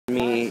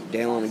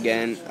Dalen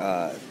again.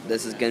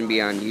 This is going to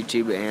be on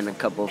YouTube and a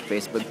couple of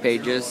Facebook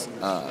pages.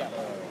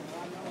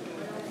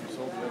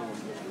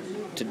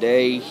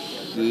 Today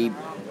he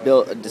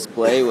built a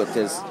display with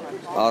his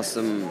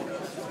awesome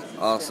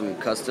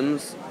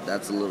customs.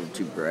 That's a little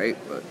too bright,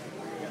 but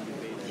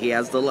he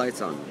has the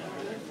lights on.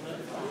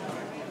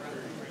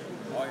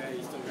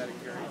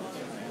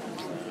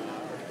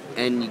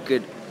 And you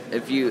could,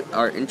 if you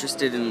are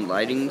interested in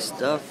lighting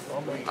stuff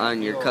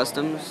on your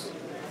customs,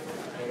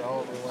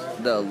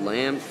 the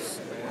lamps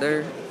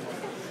there,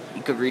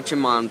 you could reach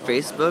him on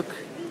Facebook,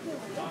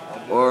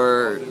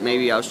 or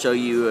maybe I'll show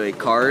you a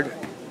card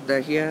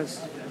that he has.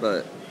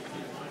 But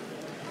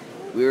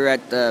we were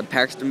at the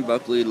Paxton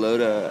Buckley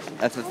Loda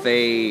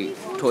FFA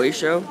toy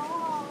show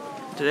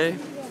today.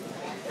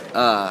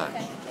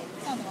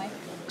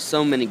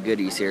 So many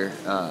goodies here.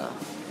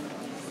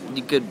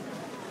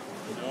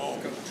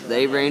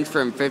 They range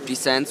from 50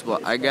 cents,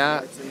 what I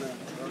got,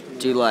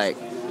 to like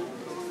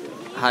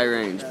high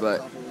range.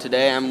 But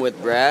today I'm with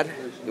Brad.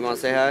 You want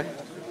to say hi?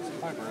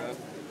 Hi, Brad.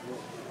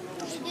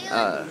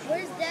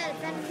 Where's Dad? I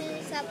found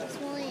this out this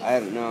morning. I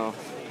don't know,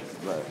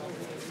 but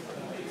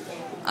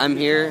I'm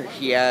here.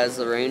 He has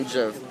a range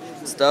of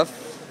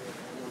stuff.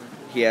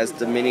 He has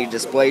the mini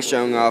display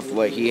showing off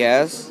what he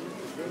has.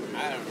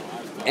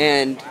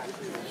 And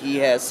he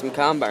has some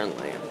combine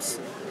lamps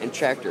and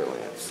tractor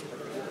lamps.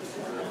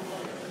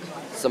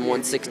 Some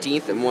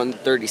 1/16th and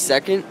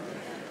 1/32nd.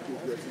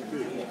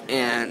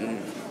 And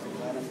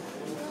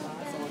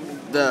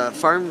the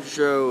farm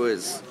show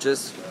is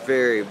just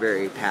very,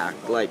 very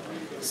packed. Like,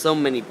 so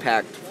many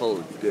packed full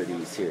of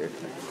goodies here.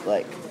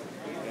 Like,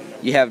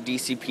 you have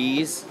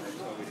DCPs,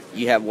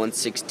 you have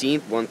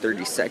 1/16th,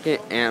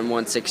 1/32nd, and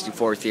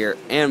 1/64th here,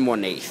 and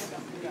 1/8th.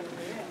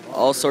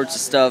 All sorts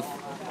of stuff.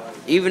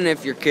 Even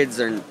if your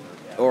kids are,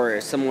 or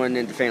someone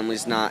in the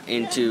family's not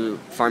into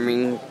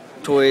farming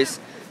toys,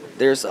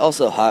 there's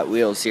also Hot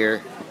Wheels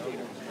here.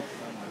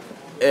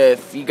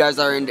 If you guys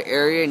are in the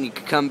area and you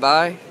could come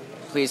by,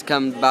 please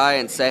come by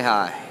and say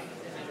hi.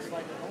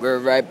 We're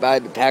right by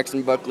the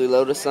Paxton Buckley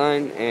Loda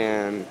sign,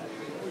 and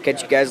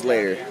catch you guys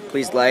later.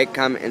 Please like,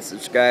 comment, and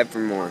subscribe for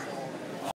more.